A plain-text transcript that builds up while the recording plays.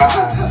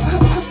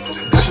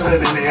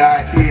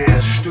out here,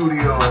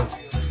 studio,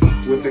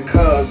 with the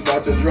cuz,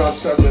 about to drop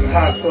something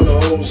hot for the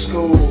old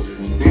school.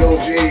 The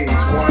OGs,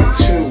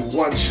 1, 2,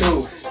 1,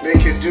 2,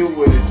 make it do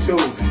what it do.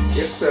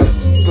 It's the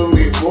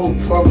booty boom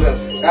from the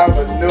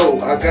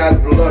avenue. I got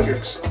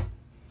bluggers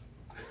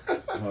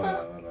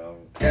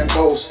and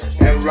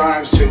boasts and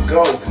rhymes to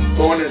go.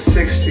 Born in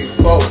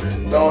 64,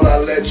 thought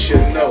I'd let you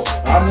know.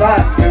 I'm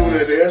not new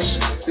to this,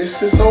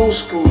 this is old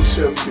school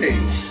to me.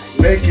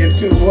 Make it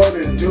do what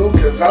it do,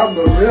 cause I'm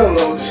the real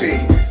OG.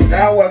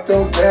 Now I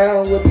throw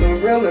down with the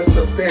realest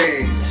of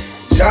things.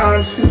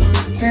 John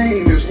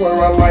 16 is where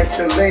I like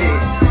to lean.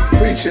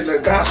 Preaching the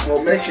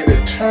gospel, making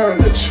it turn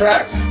the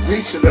track.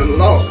 Reaching the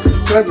lost,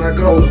 cause I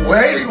go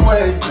way,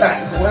 way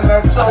back. When I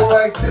talk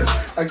like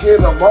this, I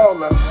get them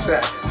all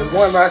upset. Cause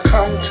when I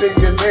come to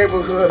your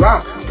neighborhood,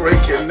 I'm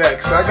breaking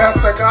necks. I got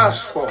the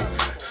gospel,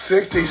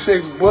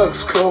 66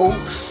 books, cool.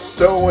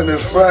 Throwing it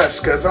fresh,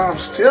 cause I'm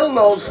still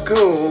old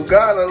school.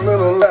 Got a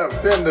little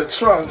left in the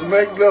trunk,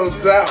 make no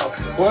doubt.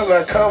 When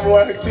I come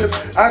like this,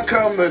 I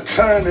come to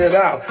turn it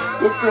out.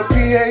 With the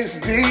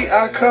PhD,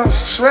 I come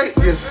straight,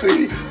 you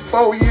see.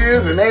 4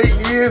 years and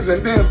 8 years,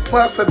 and then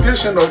plus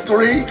additional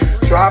 3.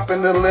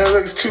 Dropping the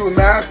lyrics, 2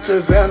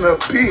 masters and a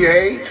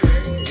BA.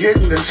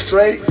 Getting it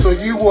straight so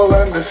you will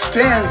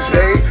understand,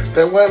 Jay,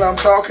 that when I'm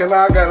talking,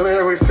 I got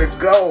lyrics to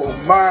go.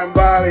 Mind,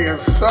 body, and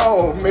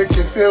soul. Make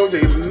you feel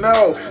you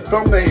know.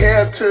 From the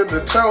head to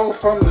the toe,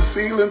 from the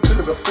ceiling to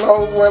the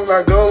floor. When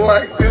I go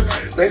like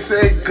this, they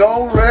say,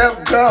 go,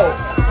 Rev, go.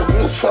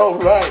 It's so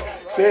right.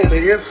 Say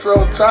it's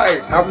so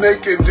tight. I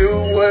make it do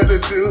what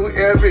it do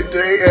every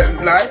day and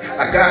night.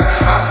 I got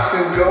hops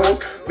and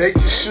goes,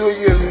 making sure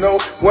you know.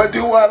 Where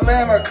do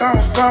Atlanta come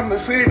from? The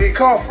city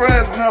called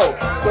Fresno.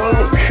 So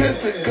it's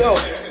good to go.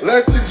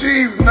 Let your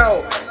G's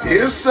know.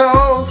 It's the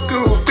old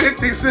school,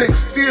 56,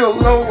 still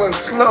low and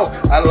slow.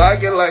 I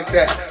like it like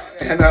that,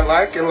 and I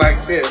like it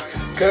like this.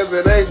 Cause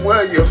it ain't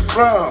where you're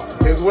from,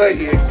 it's where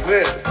you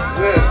exist.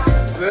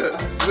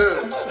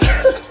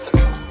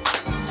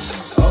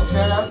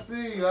 Okay, I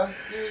see you.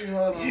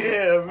 Hold on.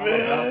 Yeah,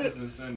 man.